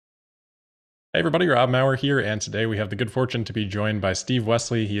Hey everybody, Rob Maurer here, and today we have the good fortune to be joined by Steve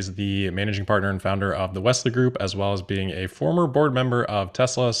Wesley. He is the managing partner and founder of the Wesley Group, as well as being a former board member of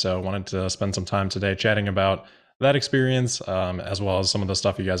Tesla. So wanted to spend some time today chatting about that experience, as well as some of the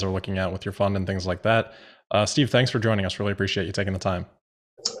stuff you guys are looking at with your fund and things like that. Steve, thanks for joining us. Really appreciate you taking the time.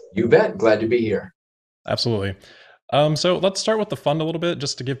 You bet. Glad to be here. Absolutely. So let's start with the fund a little bit,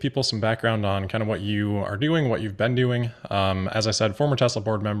 just to give people some background on kind of what you are doing, what you've been doing. As I said, former Tesla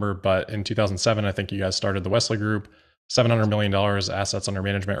board member, but in 2007, I think you guys started the Wesley Group, $700 million assets under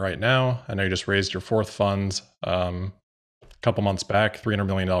management right now. I know you just raised your fourth fund a couple months back, $300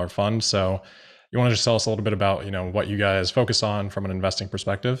 million fund. So you want to just tell us a little bit about, what you guys focus on from an investing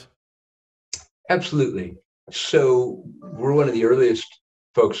perspective? Absolutely. So we're one of the earliest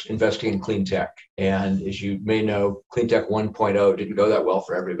folks investing in clean tech. And as you may know, clean tech 1.0 didn't go that well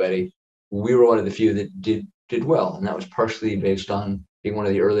for everybody. We were one of the few that did well. And that was partially based on being one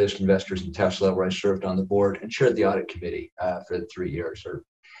of the earliest investors in Tesla, where I served on the board and chaired the audit committee for the 3 years or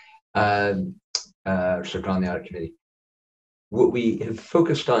served on the audit committee. What we have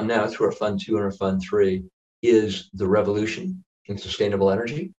focused on now through our fund two and our fund three is the revolution in sustainable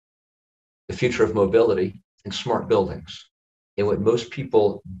energy, the future of mobility, and smart buildings. And what most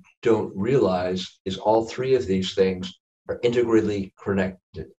people don't realize is all three of these things are integrally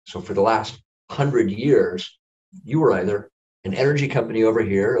connected. So for the last 100 years, you were either an energy company over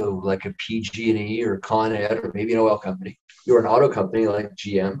here, like a PG&E or Con Ed, or maybe an oil company. You were an auto company like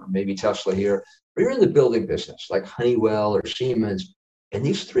GM or maybe Tesla here, or you're in the building business like Honeywell or Siemens. And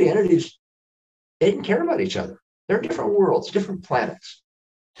these three entities, they didn't care about each other. They're different worlds, different planets.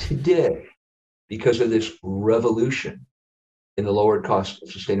 Today, because of this revolution in the lowered cost of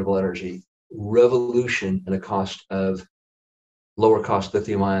sustainable energy, revolution in the cost of lower cost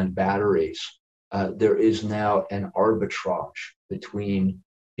lithium ion batteries, there is now an arbitrage between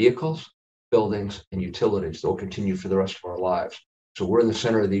vehicles, buildings, and utilities that will continue for the rest of our lives. So we're in the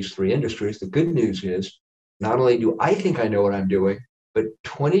center of these three industries. The good news is not only do I think I know what I'm doing, but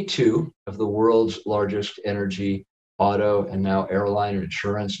 22 of the world's largest energy, auto, and now airline and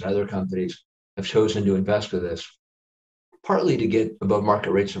insurance and other companies have chosen to invest with us, partly to get above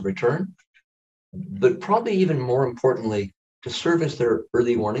market rates of return, but probably even more importantly, to serve as their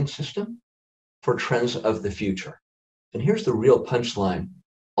early warning system for trends of the future. And here's the real punchline.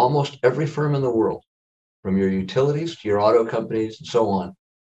 Almost every firm in the world, from your utilities to your auto companies and so on,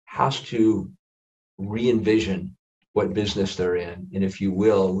 has to re-envision what business they're in. And if you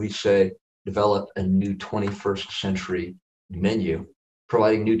will, we say develop a new 21st century menu,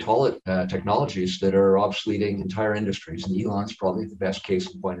 providing new technologies that are obsoleting entire industries. And Elon's probably the best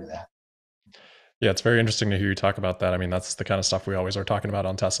case in point of that. Yeah, it's very interesting to hear you talk about that. I mean, that's the kind of stuff we always are talking about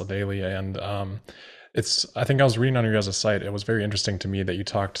on Tesla Daily. And I think I was reading on your guys' site, it was very interesting to me that you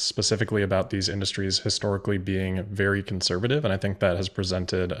talked specifically about these industries historically being very conservative. And I think that has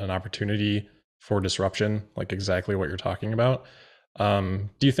presented an opportunity for disruption, like exactly what you're talking about. Do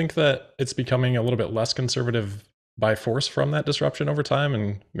you think that it's becoming a little bit less conservative by force from that disruption over time?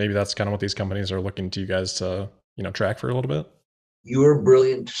 And maybe that's kind of what these companies are looking to you guys to, track for a little bit? You are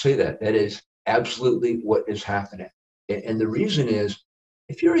brilliant to say that. That is absolutely what is happening. And the reason is,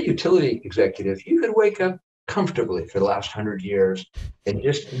 if you're a utility executive, you could wake up comfortably for the last 100 years and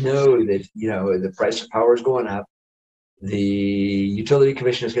just know that the price of power is going up. The utility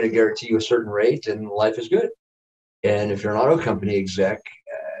commission is going to guarantee you a certain rate, and life is good. And if you're an auto company exec,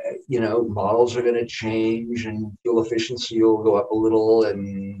 models are going to change, and fuel efficiency will go up a little,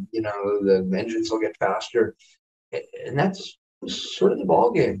 and the engines will get faster, and that's sort of the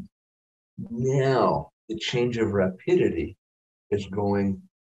ball game. Now the change of rapidity is going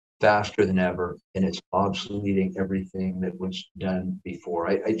faster than ever, and it's obsoleting everything that was done before.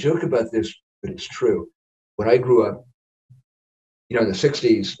 I joke about this, but it's true. When I grew up, in the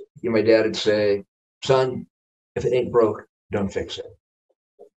 60s, my dad would say, son, if it ain't broke, don't fix it.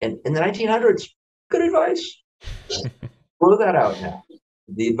 And in the 1900s, good advice. Throw that out now.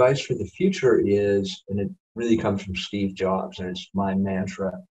 The advice for the future is, and it really comes from Steve Jobs, and it's my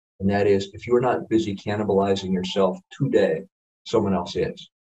mantra, and that is, if you're not busy cannibalizing yourself today, someone else is.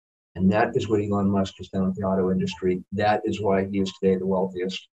 And that is what Elon Musk has done with the auto industry. That is why he is today the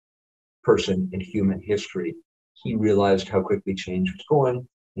wealthiest person in human history. He realized how quickly change was going,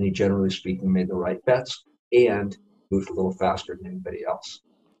 and he, generally speaking, made the right bets and moved a little faster than anybody else.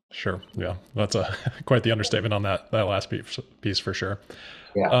 Sure. Yeah, that's a quite the understatement on that last piece for sure.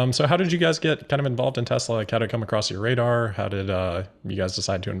 Yeah. So how did you guys get kind of involved in Tesla? Like, how did it come across your radar? How did you guys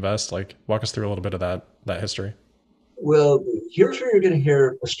decide to invest? Like, walk us through a little bit of that history. Well, here's where you're going to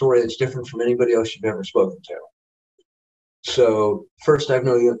hear a story that's different from anybody else you've ever spoken to. So first, I've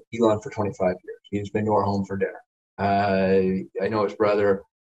known Elon for 25 years. He's been to our home for dinner. I know his brother.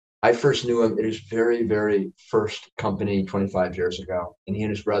 I first knew him at his very, very first company 25 years ago. And he and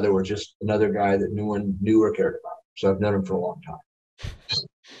his brother were just another guy that no one knew or cared about. So I've known him for a long time.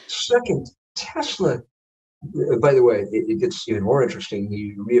 Second, Tesla, by the way, it gets even more interesting.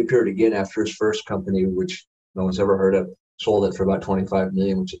 He reappeared again after his first company, which no one's ever heard of, sold it for about 25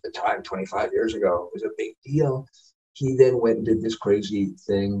 million, which at the time, 25 years ago, was a big deal. He then went and did this crazy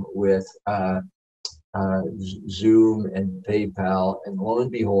thing with Zoom and PayPal. And lo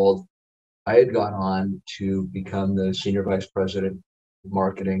and behold, I had gone on to become the senior vice president of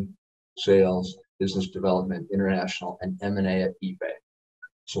marketing, sales, business development, international, and M&A at eBay.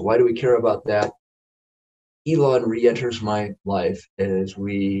 So why do we care about that? Elon re-enters my life as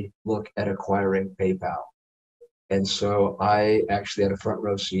we look at acquiring PayPal. And so I actually had a front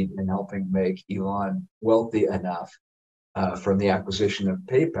row seat in helping make Elon wealthy enough from the acquisition of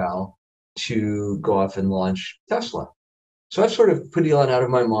PayPal to go off and launch Tesla. So I sort of put Elon out of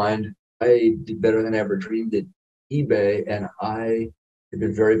my mind. I did better than I ever dreamed at eBay, and I have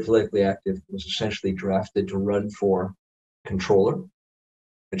been very politically active. Was essentially drafted to run for controller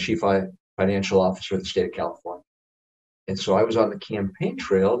and chief financial officer of the state of California. And so I was on the campaign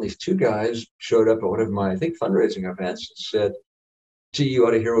trail. And these two guys showed up at one of my, I think, fundraising events and said, "Gee, you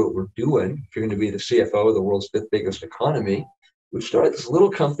ought to hear what we're doing. If you're going to be the CFO of the world's fifth biggest economy, we've started this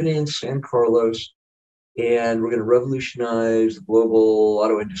little company in San Carlos, and we're going to revolutionize the global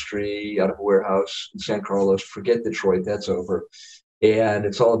auto industry out of a warehouse in San Carlos. Forget Detroit, that's over. And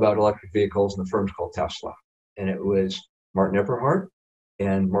it's all about electric vehicles, and the firm's called Tesla." And it was Martin Eberhard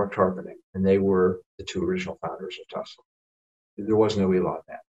and Mark Tarpenning, and they were the two original founders of Tesla. There was no Elon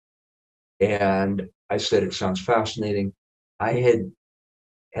then. And I said, it sounds fascinating. I have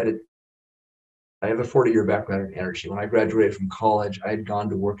a 40-year background in energy. When I graduated from college, I had gone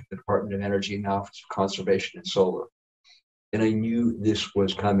to work at the Department of Energy in the Office of Conservation and Solar. And I knew this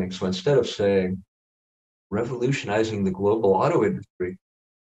was coming. So instead of saying, revolutionizing the global auto industry,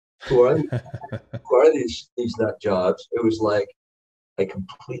 who are, who are these nut jobs? It was like, I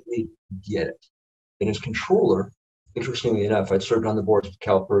completely get it. And as controller, interestingly enough, I'd served on the boards of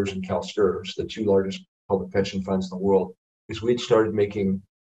CalPERS and CalSTRS, the two largest public pension funds in the world, because we'd started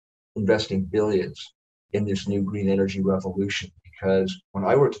investing billions in this new green energy revolution. Because when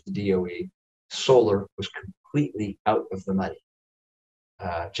I worked at the DOE, solar was completely out of the money.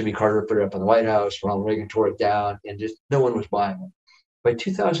 Jimmy Carter put it up in the White House, Ronald Reagan tore it down, and just no one was buying it. By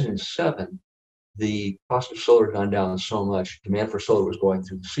 2007, the cost of solar had gone down so much, demand for solar was going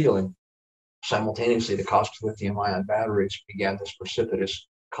through the ceiling. Simultaneously, the cost of lithium ion batteries began this precipitous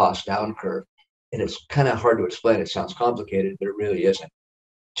cost down curve. And it's kind of hard to explain. It sounds complicated, but it really isn't.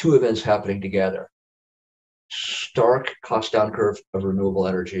 Two events happening together: stark cost down curve of renewable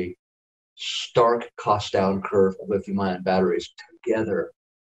energy, stark cost down curve of lithium ion batteries together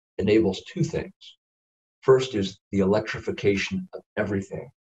enables two things. First is the electrification of everything.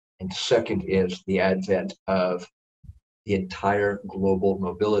 And second is the advent of the entire global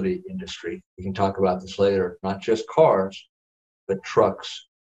mobility industry. We can talk about this later, not just cars, but trucks,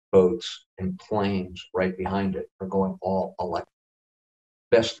 boats, and planes right behind it are going all electric.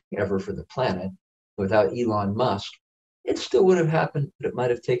 Best thing ever for the planet. Without Elon Musk, it still would have happened, but it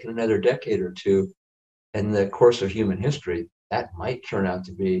might have taken another decade or two. In the course of human history, that might turn out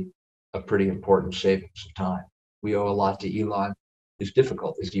to be a pretty important savings of time. We owe a lot to Elon, as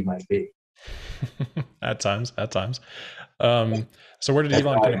difficult as he might be. At times, at times. So where did That's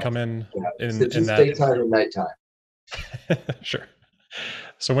Elon why kind of come it's in just that? daytime and nighttime. Sure.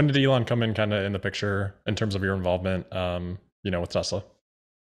 So when did Elon come in kind of in the picture in terms of your involvement, with Tesla?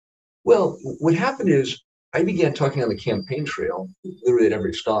 Well, what happened is I began talking on the campaign trail, literally at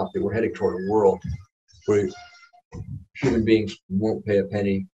every stop, that we're heading toward a world where human beings won't pay a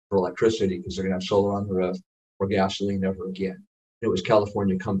penny for electricity because they're going to have solar on the roof or gasoline never again. And it was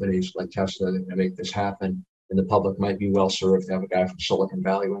California companies like Tesla that are going to make this happen, and the public might be well served to have a guy from Silicon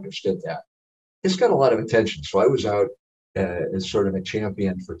Valley who understood that. It's got a lot of attention. So I was out as sort of a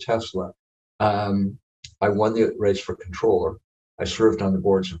champion for Tesla. I won the race for controller. I served on the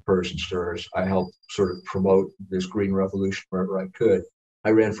boards of PERS and STRS. I helped sort of promote this green revolution wherever I could. I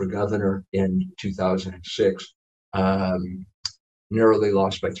ran for governor in 2006, narrowly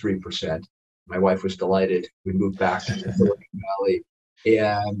lost by 3%. My wife was delighted. We moved back to the Silicon Valley.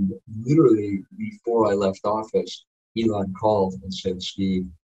 And literally before I left office, Elon called and said, "Steve,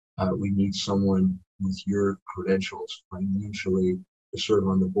 we need someone with your credentials financially to serve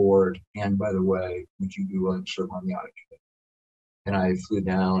on the board. And by the way, would you be willing to serve on the audit committee?" And I flew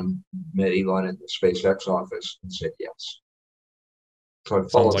down, met Elon at the SpaceX office and said yes. So I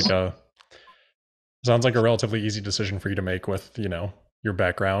Sounds followed. like a sounds like a relatively easy decision for you to make with, your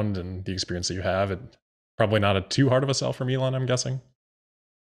background and the experience that you have. It probably not a too hard of a sell from Elon, I'm guessing.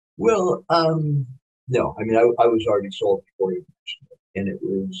 Well, no, I mean, I was already sold before you mentioned it, and it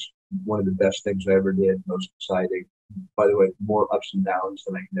was one of the best things I ever did, most exciting. By the way, more ups and downs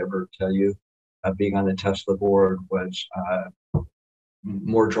than I can ever tell you. Being on the Tesla board was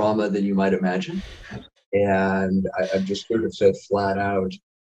more drama than you might imagine. And I'm just here to say flat out,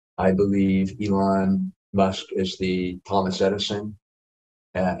 I believe Elon Musk is the Thomas Edison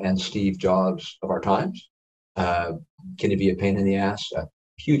and Steve Jobs of our times. Uh, can it be a pain in the ass? A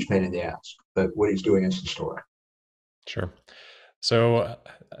huge pain in the ass. But what he's doing is historic. Sure. So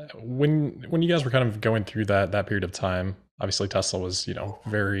when you guys were kind of going through that period of time, obviously Tesla was,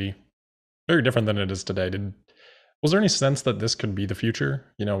 very very different than it is today. Did Was there any sense that this could be the future?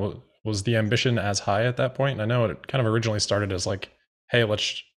 Was the ambition as high at that point? And I know it kind of originally started as like, hey,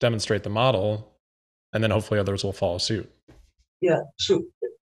 let's demonstrate the model, and then hopefully others will follow suit. Yeah. So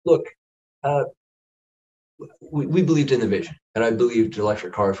look, uh, we believed in the vision, and I believed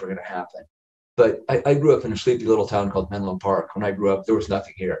electric cars were going to happen. But I grew up in a sleepy little town called Menlo Park. When I grew up, there was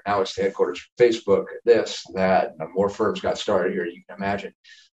nothing here. Now it's the headquarters for Facebook, this, that. More firms got started here, you can imagine.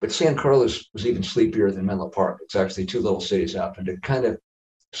 But San Carlos was even sleepier than Menlo Park. It's actually two little cities out. And to kind of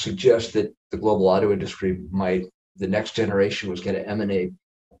suggest that the global auto industry might, the next generation was going to emanate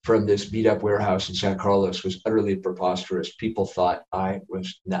from this beat up warehouse in San Carlos was utterly preposterous. People thought I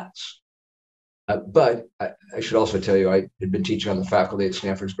was nuts. But I should also tell you, I had been teaching on the faculty at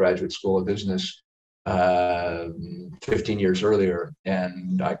Stanford's Graduate School of Business uh, 15 years earlier.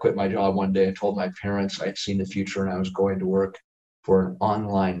 And I quit my job one day and told my parents I'd seen the future and I was going to work for an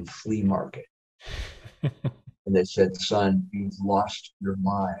online flea market. And they said, son, you've lost your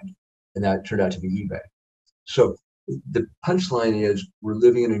mind. And that turned out to be eBay. So the punchline is we're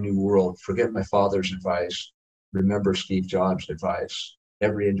living in a new world. Forget my father's advice. Remember Steve Jobs' advice.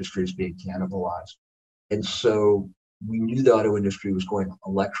 Every industry is being cannibalized. And so we knew the auto industry was going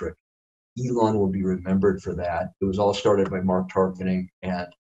electric. Elon will be remembered for that. It was all started by Mark Tarpenning and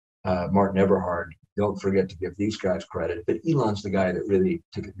Martin Eberhard. Don't forget to give these guys credit. But Elon's the guy that really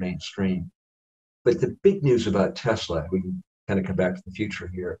took it mainstream. But the big news about Tesla, we can kind of come back to the future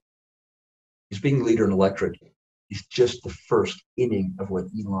here, is being the leader in electric is just the first inning of what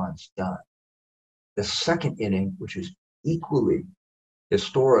Elon's done. The second inning, which is equally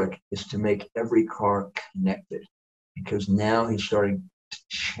historic, is to make every car connected because now he's starting to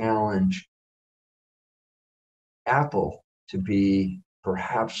challenge Apple to be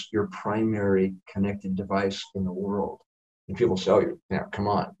perhaps your primary connected device in the world. And people say, oh, now come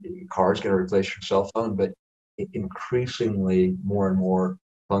on, your car's going to replace your cell phone, but increasingly more and more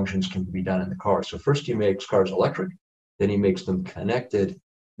functions can be done in the car. So first he makes cars electric, then he makes them connected.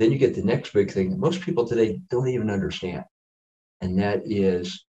 Then you get the next big thing that most people today don't even understand. And that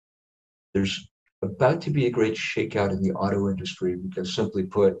is there's about to be a great shakeout in the auto industry because simply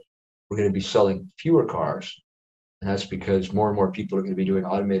put, we're going to be selling fewer cars. And that's because more and more people are going to be doing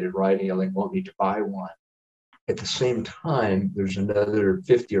automated riding and they won't need to buy one. At the same time, there's another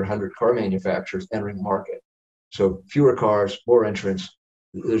 50 or 100 car manufacturers entering the market. So fewer cars, more entrants,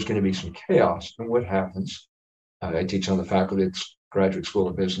 there's going to be some chaos. And what happens? I teach on the faculty at Graduate School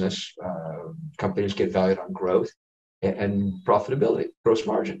of Business. Companies get valued on growth and profitability, gross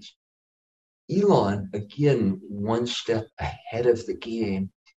margins. Elon, again, one step ahead of the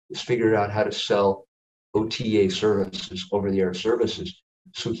game, has figured out how to sell OTA services, over the air services.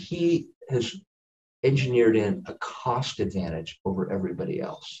 So he has engineered in a cost advantage over everybody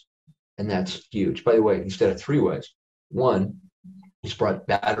else. And that's huge. By the way, he's done it three ways. One, he's brought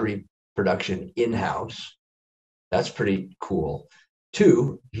battery production in house. That's pretty cool.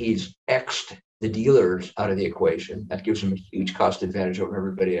 Two, he's X'd the dealers out of the equation. That gives him a huge cost advantage over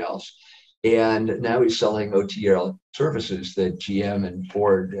everybody else. And now he's selling OTL services that GM and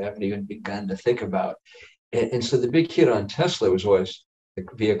Ford haven't even begun to think about. And so the big hit on Tesla was always the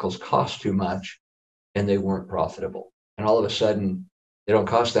vehicles cost too much and they weren't profitable. And all of a sudden, they don't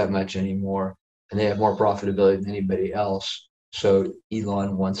cost that much anymore and they have more profitability than anybody else. So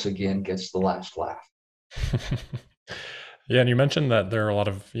Elon once again gets the last laugh. Yeah, and you mentioned that there are a lot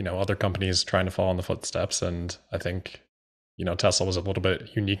of, other companies trying to follow in the footsteps, and I think, Tesla was a little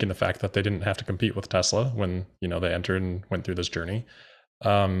bit unique in the fact that they didn't have to compete with Tesla when, they entered and went through this journey.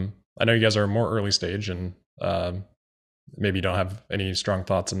 I know you guys are more early stage and maybe you don't have any strong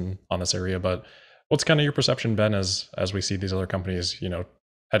thoughts on this area, but what's kind of your perception been as we see these other companies,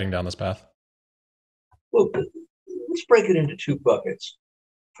 heading down this path? Well, let's break it into two buckets.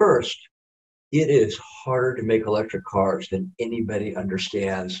 First, It is harder to make electric cars than anybody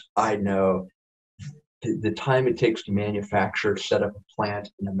understands. I know the time it takes to manufacture, set up a plant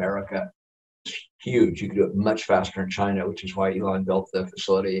in America is huge. You can do it much faster in China, which is why Elon built the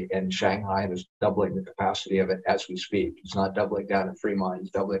facility in Shanghai and is doubling the capacity of it as we speak. It's not doubling down in Fremont,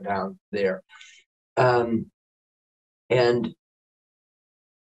 it's doubling down there. Um, and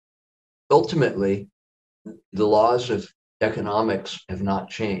ultimately, the laws of economics have not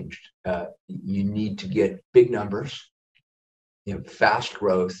changed. You need to get big numbers, fast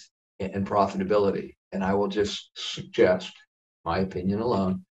growth, and profitability. And I will just suggest, my opinion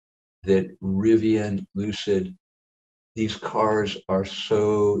alone, that Rivian, Lucid, these cars are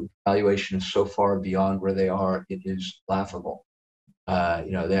valuation is so far beyond where they are, it is laughable.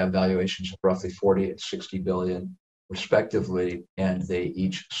 They have valuations of roughly 40 and 60 billion respectively, and they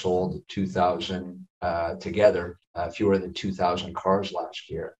each sold 2,000 together, fewer than 2,000 cars last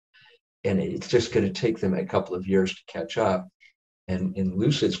year. And it's just going to take them a couple of years to catch up. And in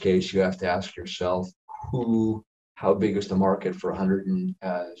Lucid's case, you have to ask yourself, how big is the market for a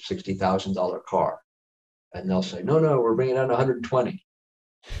 $160,000 car? And they'll say, no, we're bringing down 120.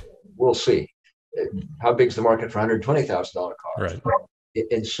 We'll see. How big is the market for $120,000 cars? Right.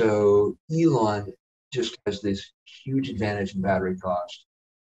 And so Elon just has this huge advantage in battery cost,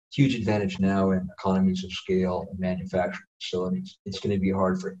 huge advantage now in economies of scale and manufacturing facilities. It's going to be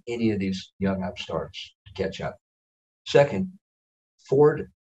hard for any of these young upstarts to catch up. Second, Ford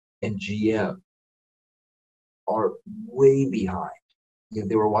and GM are way behind.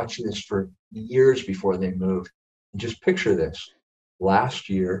 They were watching this for years before they moved. And just picture this. Last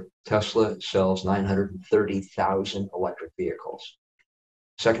year, Tesla sells 930,000 electric vehicles.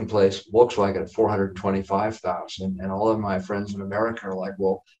 Second place, Volkswagen at 425,000. And all of my friends in America are like,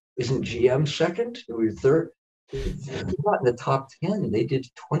 well, isn't GM second? We're third. They're not in the top 10. They did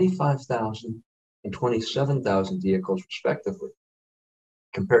 25,000 and 27,000 vehicles respectively.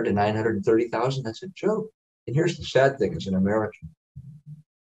 Compared to 930,000, that's a joke. And here's the sad thing as an American.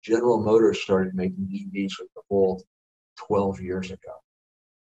 General Motors started making EVs with the Volt 12 years ago.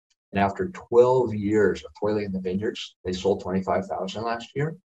 And after 12 years of toiling in the vineyards, they sold 25,000 last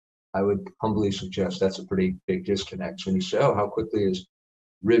year. I would humbly suggest that's a pretty big disconnect. So when you say, how quickly is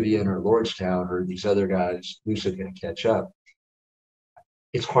Rivian or Lordstown or these other guys, Lucid, going to catch up?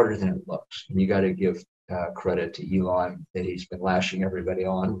 It's harder than it looks. And you got to give credit to Elon that he's been lashing everybody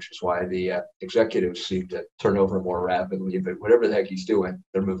on, which is why the executives seem to turn over more rapidly. But whatever the heck he's doing,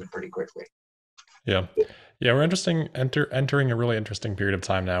 they're moving pretty quickly. Yeah. Yeah, we're entering a really interesting period of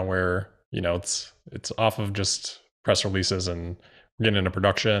time now where, it's off of just press releases and we're getting into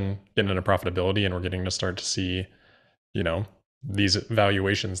production, getting into profitability, and we're getting to start to see, these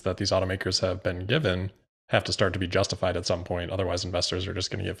valuations that these automakers have been given have to start to be justified at some point. Otherwise, investors are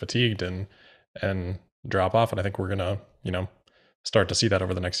just going to get fatigued and drop off. And I think we're going to, start to see that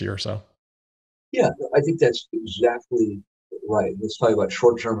over the next year or so. Yeah, I think that's exactly right. Let's talk about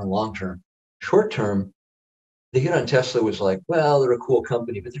short term and long term. Short term, the hit on Tesla was like, well, they're a cool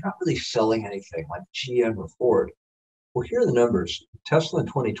company, but they're not really selling anything like GM or Ford. Well, here are the numbers. Tesla in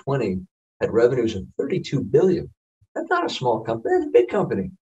 2020 had revenues of 32 billion. That's not a small company, that's a big company.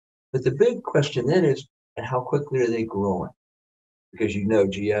 But the big question then is, and how quickly are they growing? Because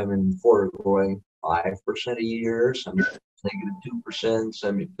GM and Ford are growing 5% a year, some negative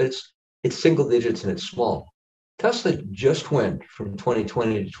 2%, but it's single digits and it's small. Tesla just went from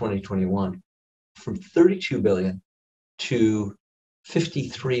 2020 to 2021 from 32 billion to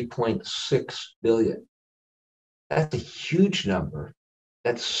 53.6 billion. That's a huge number.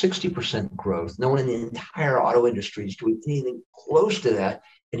 That's 60% growth. No one in the entire auto industry is doing anything close to that.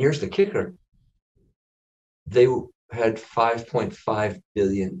 And here's the kicker. They had 5.5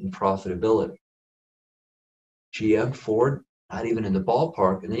 billion in profitability. GM, Ford, not even in the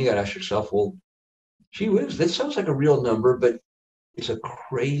ballpark. And then you got to ask yourself, well, gee whiz, that sounds like a real number, but it's a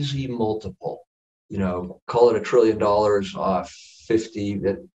crazy multiple. Call it $1 trillion off 50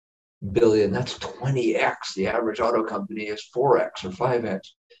 billion. That's 20x. The average auto company is 4x or 5x.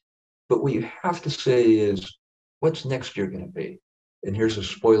 But what you have to say is, what's next year going to be? And here's a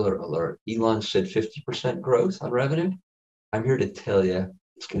spoiler alert. Elon said 50% growth on revenue. I'm here to tell you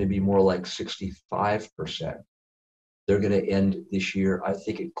it's going to be more like 65%. They're going to end this year. I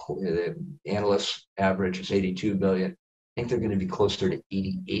think the analysts average is 82 billion. I think they're going to be closer to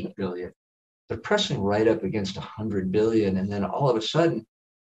 88 billion. They're pressing right up against 100 billion. And then all of a sudden,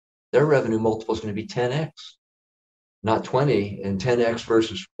 their revenue multiple is going to be 10x, not 20. And 10x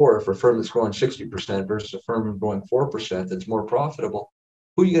versus 4 for a firm that's growing 60% versus a firm growing 4% that's more profitable.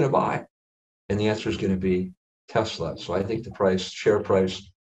 Who are you going to buy? And the answer is going to be Tesla. So I think the share price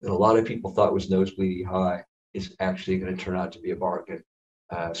that a lot of people thought was nosebleedy high is actually going to turn out to be a bargain,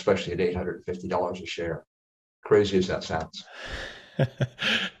 especially at $850 a share. Crazy as that sounds.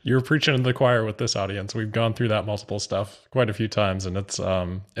 You're preaching to the choir with this audience. We've gone through that multiple stuff quite a few times, and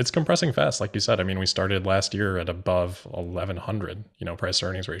it's compressing fast, like you said. I mean, we started last year at above 1100, price to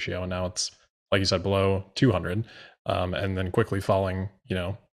earnings ratio, and now it's, like you said, below 200, and then quickly falling,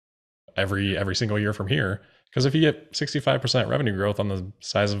 every single year from here. Because if you get 65% revenue growth on the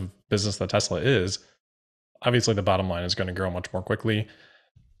size of business that Tesla is, obviously the bottom line is going to grow much more quickly.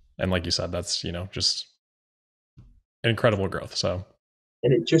 And like you said, that's, just incredible growth. So,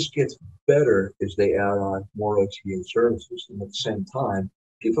 and it just gets better as they add on more OTA services. And at the same time,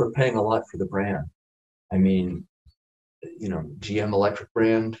 people are paying a lot for the brand. I mean, GM Electric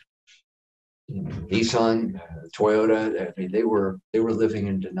brand, Nissan, Toyota. I mean, they were living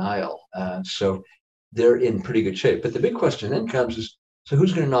in denial. So they're in pretty good shape. But the big question then comes is, so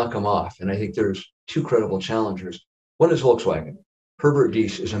who's going to knock them off? And I think there's two credible challengers. One is Volkswagen. Herbert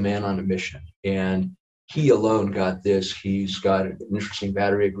Diess is a man on a mission, and he alone got this. He's got an interesting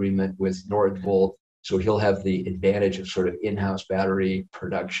battery agreement with Nordvolt, so he'll have the advantage of sort of in-house battery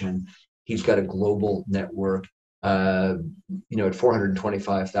production. He's got a global network. At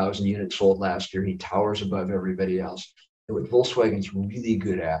 425,000 units sold last year, he towers above everybody else. And what Volkswagen's really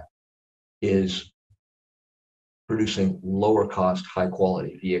good at is producing lower cost, high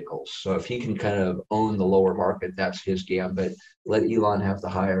quality vehicles. So if he can kind of own the lower market, that's his gambit. Let Elon have the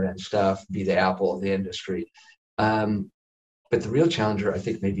higher end stuff, be the Apple of the industry. But the real challenger, I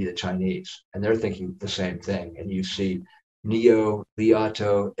think, may be the Chinese, and they're thinking the same thing. And you see NIO, Li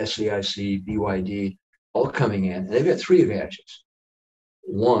Auto, SAIC, BYD, all coming in, and they've got three advantages.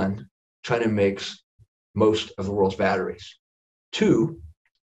 One, China makes most of the world's batteries. Two,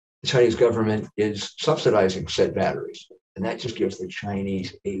 the Chinese government is subsidizing said batteries, and that just gives the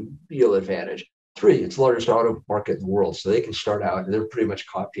Chinese a real advantage. Three, it's the largest auto market in the world, so they can start out, they're pretty much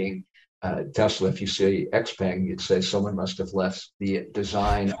copying Tesla. If you see XPeng, you'd say someone must have left the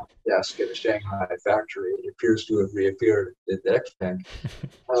design desk at a Shanghai factory. It appears to have reappeared at XPeng.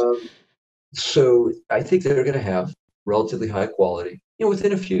 So I think they're going to have relatively high quality.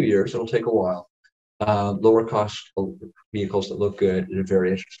 Within a few years, it'll take a while. Lower cost vehicles that look good at a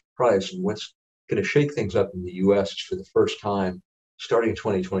very interesting price. And what's going to shake things up in the U.S. is, for the first time, starting in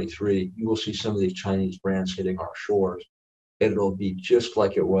 2023, you will see some of these Chinese brands hitting our shores. And it'll be just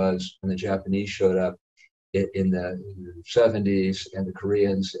like it was when the Japanese showed up in the 70s and the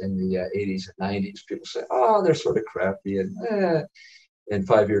Koreans in the 80s and 90s. People say, oh, they're sort of crappy. And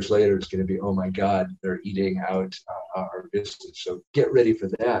 5 years later, it's going to be, oh my God, they're eating out our business. So get ready for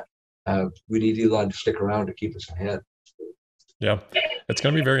that. We need Elon to stick around to keep us ahead. Yeah, it's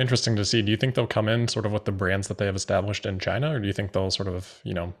going to be very interesting to see. Do you think they'll come in sort of with the brands that they have established in China, or do you think they'll sort of,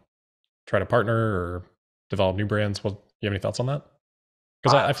 try to partner or develop new brands? Well, do you have any thoughts on that?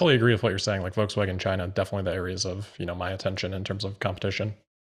 Because I fully agree with what you're saying. Like Volkswagen China, definitely the areas of, my attention in terms of competition.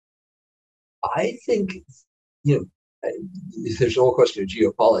 I think, there's a whole question of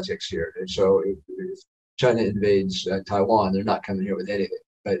geopolitics here. And so if China invades Taiwan, they're not coming here with anything.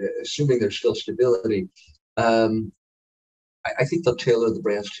 But assuming there's still stability, I think they'll tailor the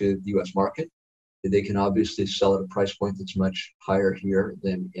brands to the U.S. market. They can obviously sell at a price point that's much higher here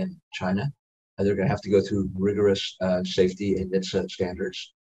than in China. They're going to have to go through rigorous safety and NHTSA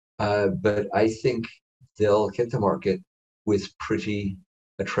standards. But I think they'll hit the market with pretty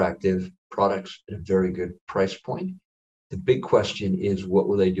attractive products at a very good price point. The big question is, what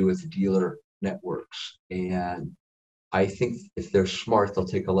will they do with the dealer networks? And I think if they're smart, they'll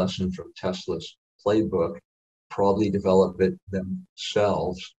take a lesson from Tesla's playbook, probably develop it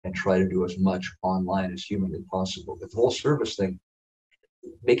themselves and try to do as much online as humanly possible. But the whole service thing,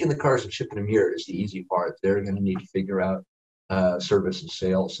 making the cars and shipping them here is the easy part. They're going to need to figure out service and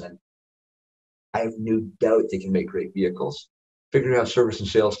sales. And I have no doubt they can make great vehicles. Figuring out service and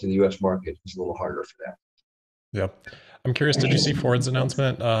sales to the US market is a little harder for them. Yep. I'm curious, did you see Ford's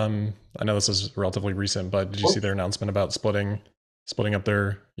announcement? I know this is relatively recent, but did you see their announcement about splitting up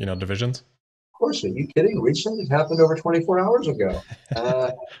their, divisions? Of course, are you kidding? Recently, it happened over 24 hours ago.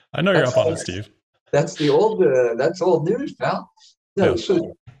 I know you're up on it, Steve. That's old news, pal. No, Yeah.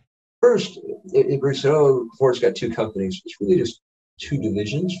 so first, everybody said, oh, Ford's got two companies. It's really just two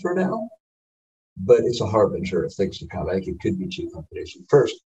divisions for now, but it's a harbinger of things to come. I think it could be two companies. And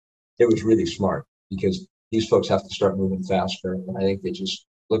first, it was really smart because these folks have to start moving faster. And I think they just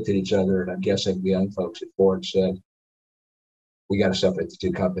looked at each other, and I'm guessing the young folks at Ford said, we got to separate the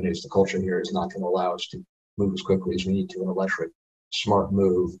two companies. The culture here is not going to allow us to move as quickly as we need to in electric. Smart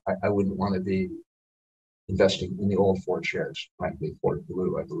move. I wouldn't want to be, investing in the old Ford shares, frankly, Ford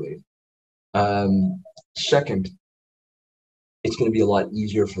Blue, I believe. Second, it's going to be a lot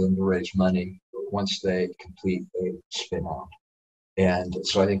easier for them to raise money once they complete a spin-off. And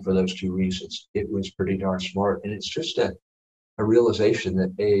so I think for those two reasons, it was pretty darn smart. And it's just a realization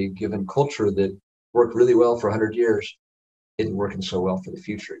that a given culture that worked really well for 100 years isn't working so well for the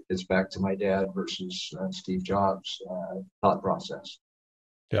future. It's back to my dad versus Steve Jobs thought process.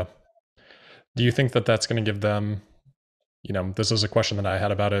 Yeah. Do you think that that's going to give them, this is a question that I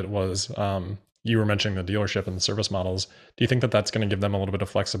had about it was, you were mentioning the dealership and the service models. Do you think that that's going to give them a little bit of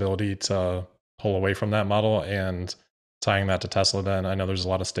flexibility to pull away from that model and tying that to Tesla then? I know there's a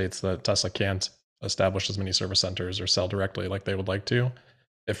lot of states that Tesla can't establish as many service centers or sell directly like they would like to.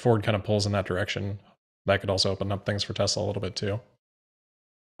 If Ford kind of pulls in that direction, that could also open up things for Tesla a little bit too.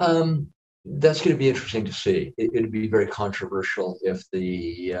 That's going to be interesting to see. It'd be very controversial if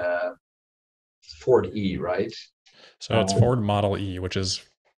the Ford E, right? So it's Ford Model E, which is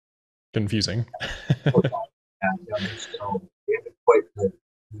confusing. And they still they haven't quite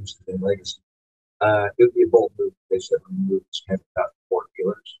used their legacy. It would be a bold move if they said remove this kind of Ford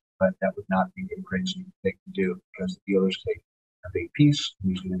dealers, but that would not be a crazy thing to do because the dealers take a big piece and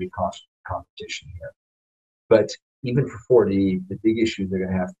there's going to be cost competition here. But even for 4D, the big issue they're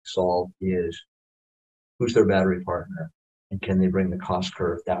going to have to solve is who's their battery partner and can they bring the cost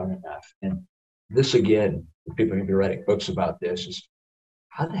curve down enough? And this again, people are going to be writing books about this, is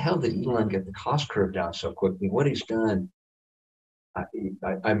how the hell did Elon get the cost curve down so quickly? What he's done,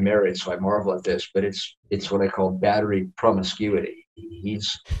 I'm married, so I marvel at this, but it's what I call battery promiscuity.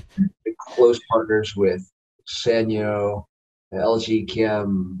 He's close partners with Sanyo, LG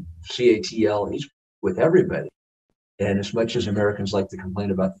Chem, CATL. He's with everybody. And as much as Americans like to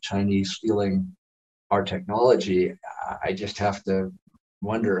complain about the Chinese stealing our technology, I just have to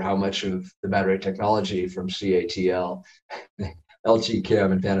wonder how much of the battery technology from CATL, LG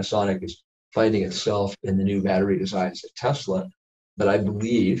Chem, and Panasonic is finding itself in the new battery designs at Tesla. But I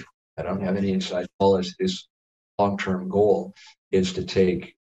believe, I don't have any inside knowledge, his long-term goal is to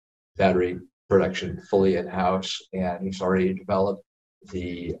take battery production fully in-house, and he's already developed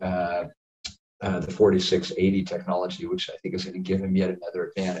the 4680 technology, which I think is going to give him yet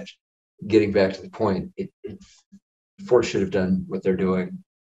another advantage. Getting back to the point, Ford should have done what they're doing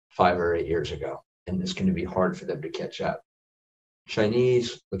 5 or 8 years ago, and it's going to be hard for them to catch up.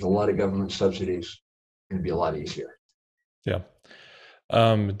 Chinese, with a lot of government subsidies, going to be a lot easier. Yeah.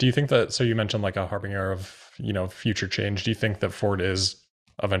 Do you think that, so you mentioned like a harbinger of, future change. Do you think that Ford is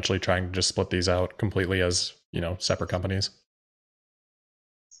eventually trying to just split these out completely as, separate companies?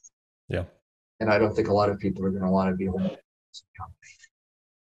 Yeah. And I don't think a lot of people are going to want to be limited as a company,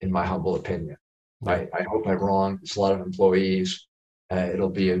 in my humble opinion. Yeah. I hope I'm wrong. It's a lot of employees. It'll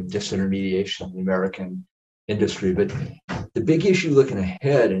be a disintermediation of the American industry. But the big issue looking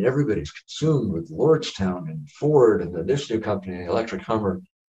ahead, and everybody's consumed with Lordstown and Ford and this new company, the electric Hummer,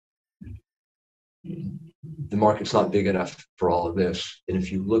 the market's not big enough for all of this. And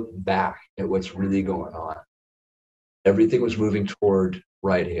if you look back at what's really going on, everything was moving toward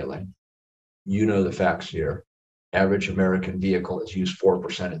ride hailing. You know the facts here. Average American vehicle is used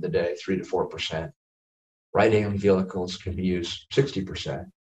 4% of the day, 3 to 4%. Ride-hailing vehicles can be used 60%.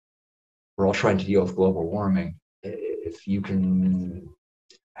 We're all trying to deal with global warming. If you can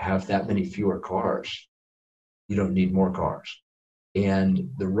have that many fewer cars, you don't need more cars.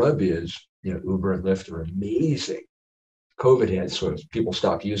 And the rub is, Uber and Lyft are amazing. COVID hit, so people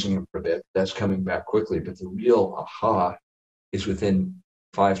stopped using them for a bit. That's coming back quickly. But the real aha is within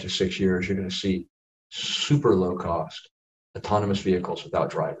 5 to 6 years, you're going to see super low cost autonomous vehicles without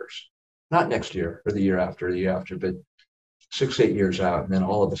drivers. Not next year or the year after, but 6, 8 years out. And then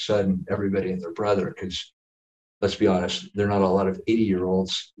all of a sudden, everybody and their brother, because let's be honest, there are not a lot of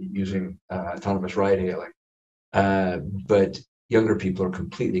 80-year-olds using autonomous ride hailing. But younger people are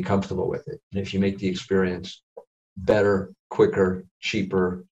completely comfortable with it. And if you make the experience better, quicker,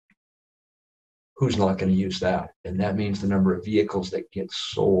 cheaper, who's not going to use that? And that means the number of vehicles that get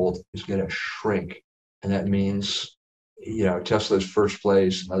sold is going to shrink. And that means, Tesla's first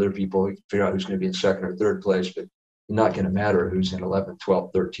place, and other people figure out who's going to be in second or third place, but not going to matter who's in 11th,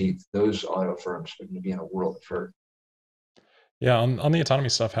 12th, 13th. Those auto firms are going to be in a world of hurt. Yeah, on the autonomy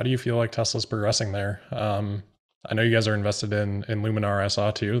stuff, how do you feel like Tesla's progressing there? I know you guys are invested in Luminar. I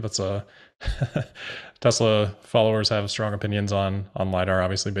saw too. That's a Tesla followers have strong opinions on LiDAR,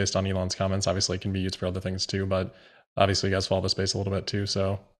 obviously based on Elon's comments. Obviously it can be used for other things too, but obviously you guys follow the space a little bit too.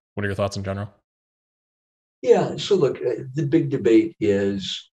 So what are your thoughts in general? Yeah, so look, the big debate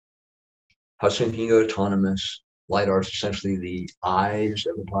is how soon can you go autonomous? LiDAR is essentially the eyes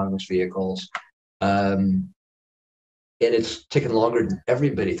of autonomous vehicles. And it's taken longer than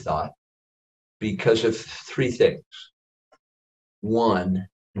everybody thought because of three things. One,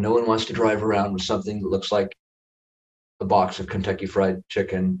 no one wants to drive around with something that looks like a box of Kentucky Fried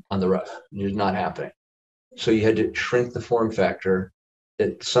Chicken on the road. It's not happening. So you had to shrink the form factor.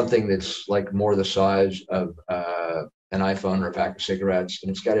 It's something that's like more the size of an iPhone or a pack of cigarettes,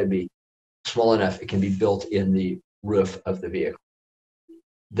 and it's got to be small enough it can be built in the roof of the vehicle.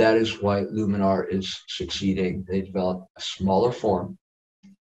 That is why Luminar is succeeding. They developed a smaller form.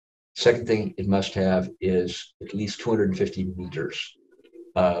 Second thing it must have is at least 250 meters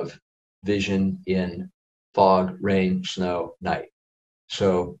of vision in fog, rain, snow, night.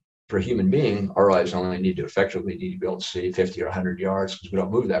 So for a human being, our eyes only need to effectively need to be able to see 50 or 100 yards because we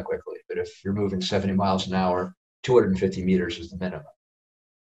don't move that quickly. But if you're moving 70 miles an hour, 250 meters is the minimum.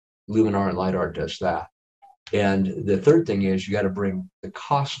 Luminar and LiDAR does that. And the third thing is you got to bring the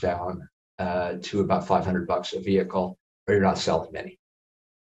cost down to about $500 a vehicle, or you're not selling many.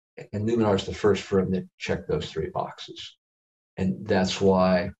 And Luminar is the first firm that checked those three boxes. And that's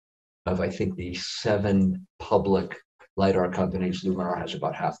why of, I think, the 7 public LiDAR companies, Luminar has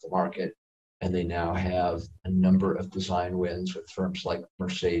about half the market. And they now have a number of design wins with firms like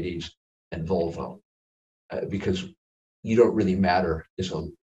Mercedes and Volvo. Because you don't really matter as a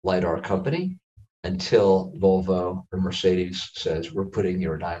LiDAR company until Volvo or Mercedes says, we're putting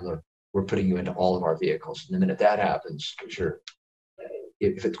you, or Daimler, we're putting you into all of our vehicles. And the minute that happens, because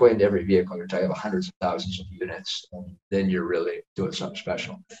if it's going into every vehicle, you're talking about hundreds of thousands of units, and then you're really doing something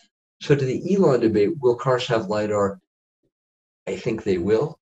special. So to the Elon debate, will cars have LiDAR? I think they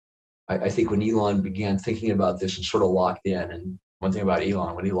will. I think when Elon began thinking about this and sort of locked in, and one thing about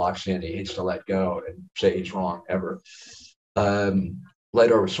Elon, when he locks in, he hates to let go and say he's wrong ever.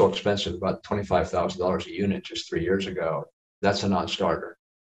 LiDAR was so expensive, about $25,000 a unit just 3 years ago. That's a non-starter.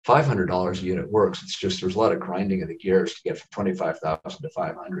 $500 a unit works. It's just there's a lot of grinding of the gears to get from 25,000 to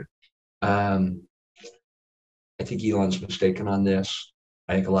 500. I think Elon's mistaken on this.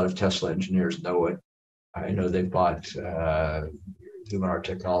 I think a lot of Tesla engineers know it. I know they've bought Luminar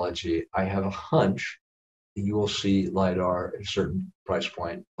technology. I have a hunch that you will see LiDAR at a certain price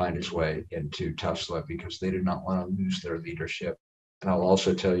point find its way into Tesla because they do not want to lose their leadership. And I'll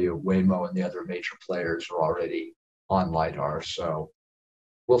also tell you, Waymo and the other major players are already on LiDAR. So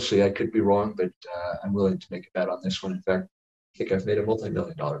we'll see. I could be wrong, but I'm willing to make a bet on this one. In fact, I think I've made a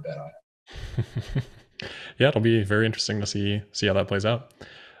multi-million-dollar bet on it. Yeah, it'll be very interesting to see how that plays out.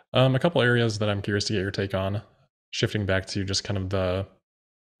 A couple areas that I'm curious to get your take on, shifting back to just kind of the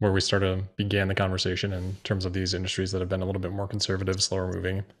where we began the conversation in terms of these industries that have been a little bit more conservative, slower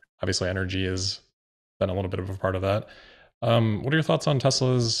moving. Obviously, energy has been a little bit of a part of that. What are your thoughts on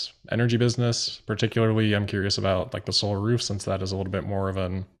Tesla's energy business? Particularly, I'm curious about like the solar roof, since that is a little bit more of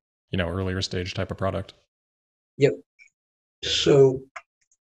an earlier stage type of product. Yep. So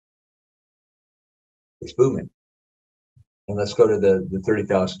it's booming. And let's go to the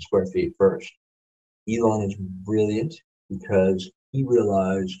 30,000 square feet first. Elon is brilliant because he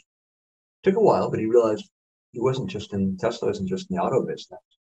realized, it took a while, but he realized Tesla wasn't just in the auto business,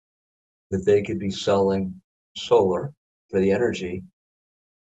 that they could be selling solar for the energy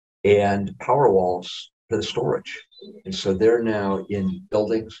and power walls for the storage. And so they're now in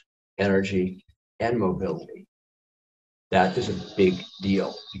buildings, energy, and mobility. That is a big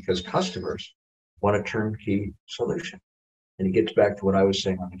deal because customers want a turnkey solution. And it gets back to what I was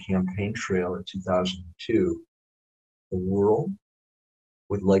saying on the campaign trail in 2002. The world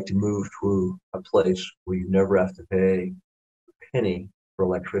would like to move to a place where you never have to pay a penny for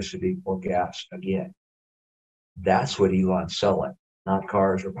electricity or gas again. That's what Elon's selling, not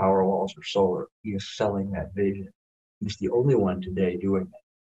cars or power walls or solar. He is selling that vision. He's the only one today doing that.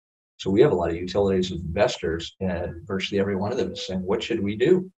 So we have a lot of utilities and investors, and virtually every one of them is saying, what should we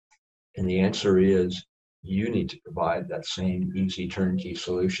do? And the answer is, you need to provide that same easy turnkey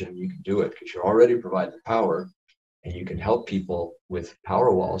solution. You can do it because you already provide the power, and you can help people with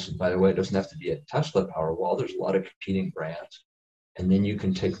power walls. And by the way, it doesn't have to be a Tesla power wall. There's a lot of competing brands. And then you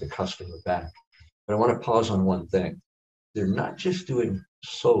can take the customer back. But I want to pause on one thing. They're not just doing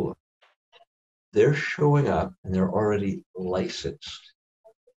solar. They're showing up and they're already licensed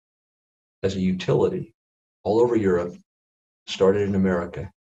as a utility all over Europe, started in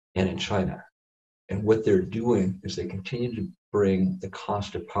America and in China. And what they're doing is they continue to bring the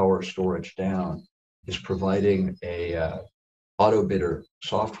cost of power storage down, is providing a auto bidder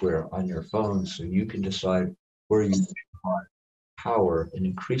software on your phone so you can decide where you want power, and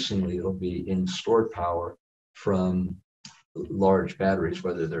increasingly it'll be in stored power from large batteries,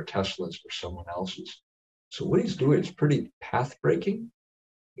 whether they're Teslas or someone else's. So what he's doing is pretty path breaking.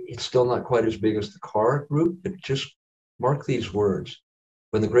 It's still not quite as big as the car group, but just mark these words.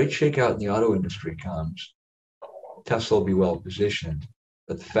 When the great shakeout in the auto industry comes, Tesla will be well positioned.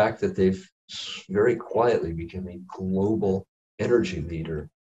 But the fact that they've very quietly become a global energy leader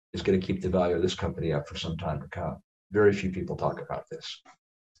is going to keep the value of this company up for some time to come. Very few people talk about this.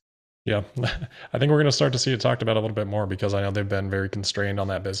 Yeah, I think we're going to start to see it talked about a little bit more because I know they've been very constrained on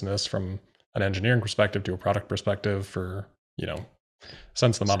that business from an engineering perspective to a product perspective for,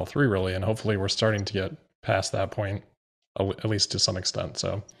 since the Model 3 really. And hopefully we're starting to get past that point, at least to some extent.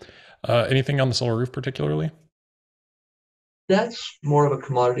 So, anything on the solar roof particularly? That's more of a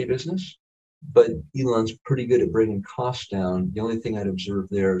commodity business, but Elon's pretty good at bringing costs down. The only thing I'd observe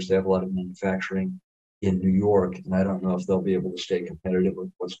there is they have a lot of manufacturing in New York, and I don't know if they'll be able to stay competitive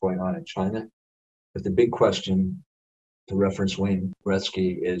with what's going on in China. But the big question, to reference Wayne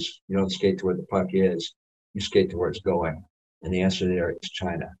Gretzky, is you don't skate to where the puck is, you skate to where it's going. And the answer there is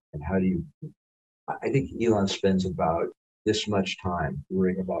China. And how do you, I think Elon spends about this much time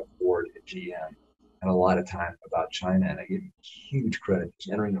worrying about Ford and GM and a lot of time about China. And I give him huge credit.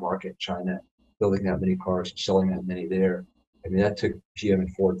 He's entering the market in China, building that many cars, selling that many there. I mean, that took GM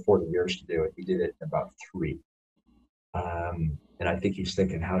and Ford 40 years to do it. He did it in about 3. And I think he's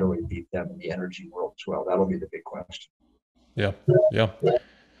thinking, how do we beat them in the energy world as well? That'll be the big question. Yeah, yeah.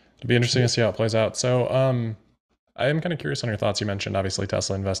 It'll be interesting to see how it plays out. So, I am kind of curious on your thoughts. You mentioned obviously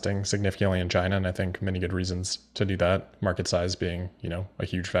Tesla investing significantly in China, and I think many good reasons to do that. Market size being, a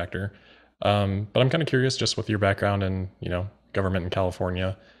huge factor. But I'm kind of curious, just with your background in, government in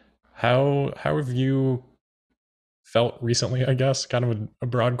California, how have you felt recently? I guess kind of a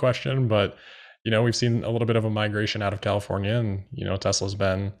broad question, but we've seen a little bit of a migration out of California, and Tesla's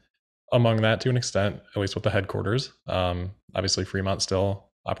been among that to an extent, at least with the headquarters. Obviously, Fremont still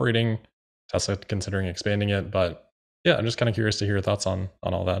operating. Tesla considering expanding it, but yeah, I'm just kind of curious to hear your thoughts on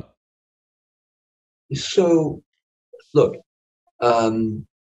all that. So, look, um,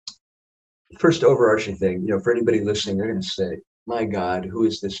 first overarching thing, for anybody listening, they're going to say, my God, who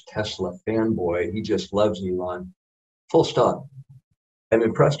is this Tesla fanboy? He just loves Elon. Full stop. I'm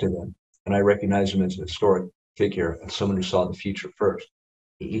impressed with him, and I recognize him as a historic figure and someone who saw the future first.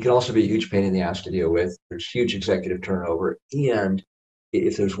 He can also be a huge pain in the ass to deal with. There's huge executive turnover, and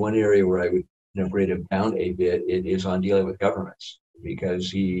if there's one area where I would grade him down a bit, it is on dealing with governments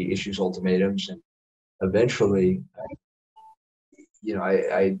because he issues ultimatums, and eventually,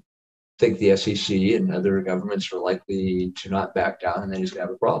 I think the SEC and other governments are likely to not back down, and then he's going to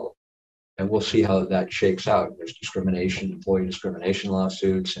have a problem. And we'll see how that shakes out. There's discrimination, employee discrimination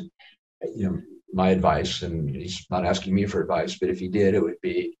lawsuits, and my advice, and he's not asking me for advice, but if he did, it would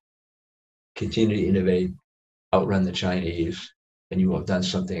be continue to innovate, outrun the Chinese, and you will have done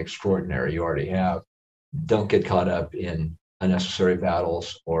something extraordinary. You already have. Don't get caught up in unnecessary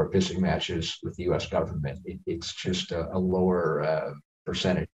battles or pissing matches with the U.S. government. It's just a lower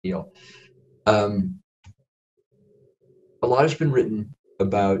percentage deal. A lot has been written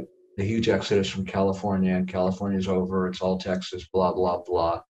about the huge exodus from California, and California's over, it's all Texas, blah, blah,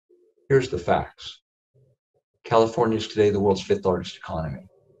 blah. Here's the facts. California is today the world's 5th largest economy.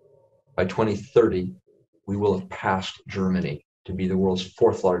 By 2030, we will have passed Germany to be the world's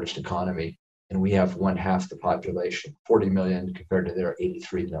 4th largest economy, and we have 1/2 the population, 40 million compared to their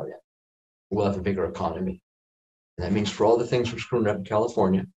 83 million. We'll have a bigger economy. And that means for all the things we're screwing up in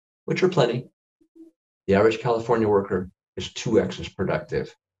California, which are plenty, the average California worker is 2x as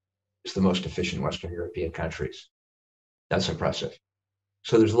productive as the most efficient Western European countries. That's impressive.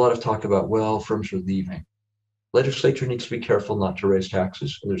 So there's a lot of talk about, well, firms are leaving. Legislature needs to be careful not to raise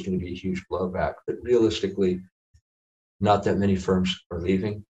taxes, or there's going to be a huge blowback. But realistically, not that many firms are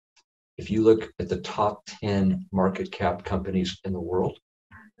leaving. If you look at the top 10 market cap companies in the world,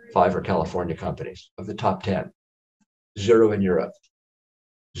 5 are California companies. Of the top 10, 0 in Europe,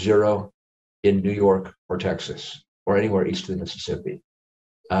 0 in New York or Texas, or anywhere east of the Mississippi.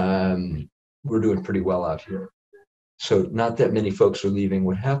 We're doing pretty well out here. So not that many folks are leaving.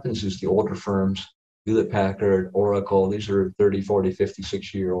 What happens is the older firms, Hewlett Packard, Oracle, these are 30, 40, 50,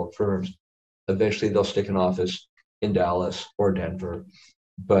 60-year-old firms. Eventually they'll stick an office in Dallas or Denver.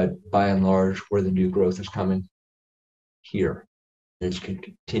 But by and large, where the new growth is coming, here. It's going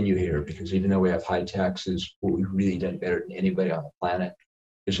to continue here because even though we have high taxes, what we've really done better than anybody on the planet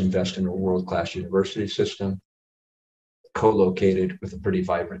is invest in a world-class university system, co-located with a pretty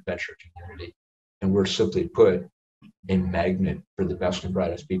vibrant venture community. And we're simply put a magnet for the best and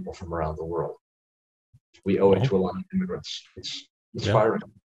brightest people from around the world. We owe it Well, to a lot of immigrants. It's yeah, inspiring,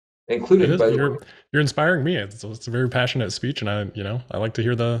 it including, is. by the way, You're inspiring me. It's a very passionate speech, and I like to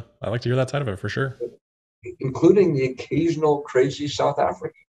hear I like to hear that side of it for sure. including the occasional crazy South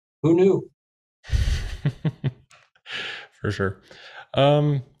African. Who knew? For sure.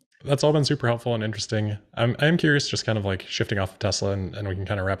 Um, that's all been super helpful and interesting. I'm curious, just kind of like shifting off of Tesla, and we can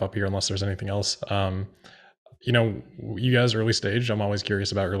kind of wrap up here unless there's anything else. You know, you guys early stage, I'm always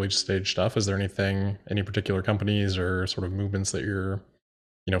curious about early stage stuff. Is there anything, any particular companies or sort of movements that you're,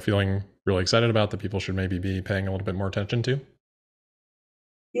 you know, feeling really excited about that people should maybe be paying a little bit more attention to?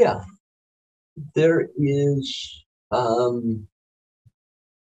 Yeah, there is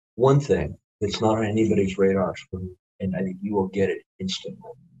one thing that's not on anybody's radar screen, and I think you will get it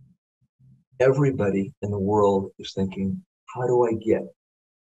instantly. Everybody in the world is thinking, how do I get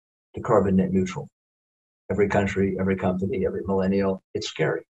to carbon net neutral? Every country, every company, every millennial. It's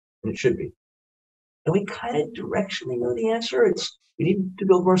scary, and it should be. And we kind of directionally know the answer. It's we need to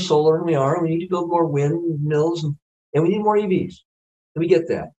build more solar, and we are. And we need to build more windmills, and we need more EVs. And we get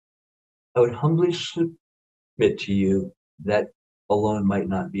that. I would humbly submit to you that alone might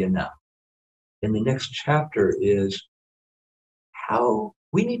not be enough. And the next chapter is how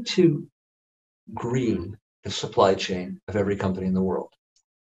we need to green the supply chain of every company in the world.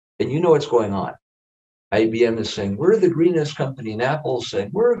 And you know what's going on. IBM is saying, we're the greenest company, and Apple's saying,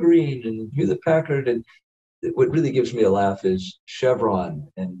 we're green, and Hewlett Packard. And what really gives me a laugh is Chevron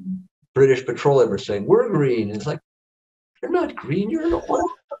and British Petroleum are saying, we're green. And it's like, you're not green, you're an oil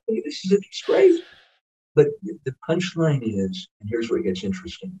company. This is a disgrace. But the punchline is, and here's where it gets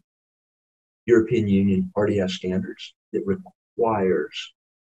interesting. European Union already has standards that requires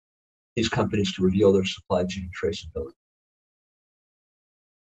these companies to reveal their supply chain traceability.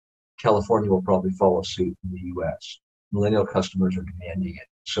 California will probably follow suit in the US. Millennial customers are demanding it.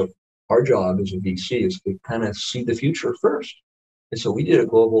 So our job as a VC is to kind of see the future first. And so we did a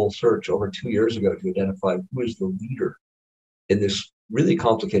global search over 2 years ago to identify who is the leader in this really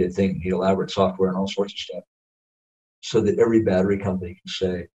complicated thing. You need elaborate software and all sorts of stuff, so that every battery company can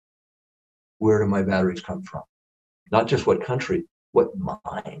say, where do my batteries come from? Not just what country, what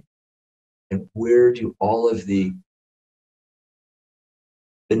mine? And where do all of the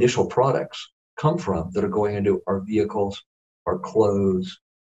initial products come from that are going into our vehicles, our clothes,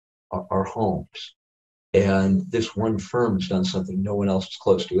 our homes? And this one firm has done something no one else is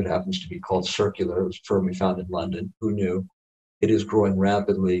close to. It happens to be called Circular. It was a firm we found in London. Who knew? It is growing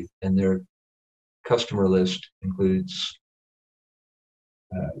rapidly, and their customer list includes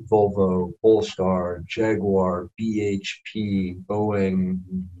Volvo, Polestar, Jaguar, BHP, Boeing,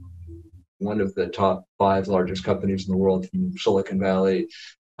 one of the top 5 largest companies in the world from Silicon Valley.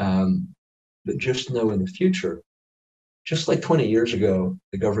 But just know in the future, just like 20 years ago,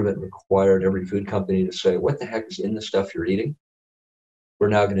 the government required every food company to say, what the heck is in the stuff you're eating? We're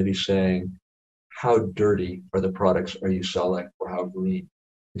now going to be saying, how dirty are the products are you selling, or how green?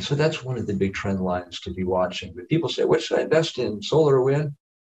 And so that's one of the big trend lines to be watching. But people say, what should I invest in, solar or wind?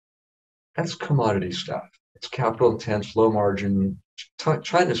 That's commodity stuff. It's capital intense, low margin.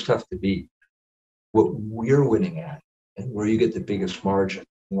 China's tough to beat. What we're winning at, and where you get the biggest margin,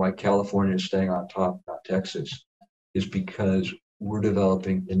 and why California is staying on top, not Texas, is because we're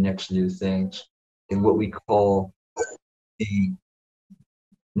developing the next new things in what we call the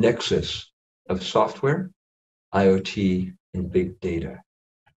nexus of software, IoT, and big data.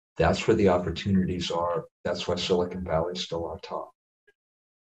 That's where the opportunities are. That's why Silicon Valley is still on top.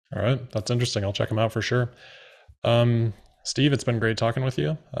 All right, that's interesting. I'll check them out for sure. Steve, it's been great talking with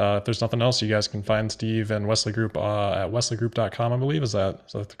you. If there's nothing else, you guys can find Steve and Wesley Group at wesleygroup.com, I believe. Is that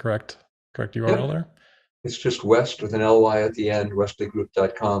the correct URL there? It's just West with an LY at the end,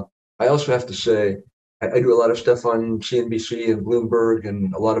 wesleygroup.com. I also have to say, I do a lot of stuff on CNBC and Bloomberg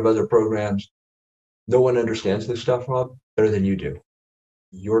and a lot of other programs. No one understands this stuff, Rob, better than you do.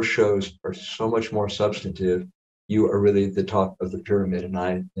 Your shows are so much more substantive. You are really the top of the pyramid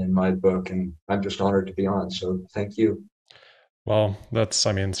in my book, and I'm just honored to be on. So thank you. Well, that's,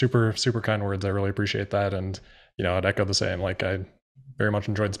 I mean, super, super kind words. I really appreciate that. And, you know, I'd echo the same. Like, I very much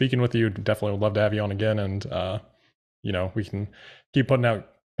enjoyed speaking with you. Definitely would love to have you on again. And, you know, we can keep putting out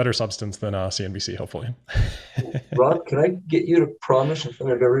better substance than CNBC, hopefully. Rob, can I get you to promise in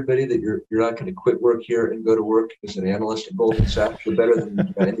front of everybody that you're not going to quit work here and go to work as an analyst at Goldman Sachs? You're better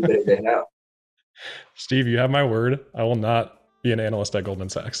than anybody they have. Steve, you have my word. I will not be an analyst at Goldman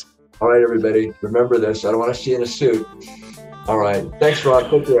Sachs. All right, everybody. Remember this. I don't want to see you in a suit. All right. Thanks,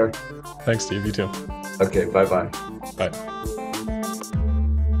 Rob. Take care. Thanks, Steve. You too. Okay. Bye-bye. Bye.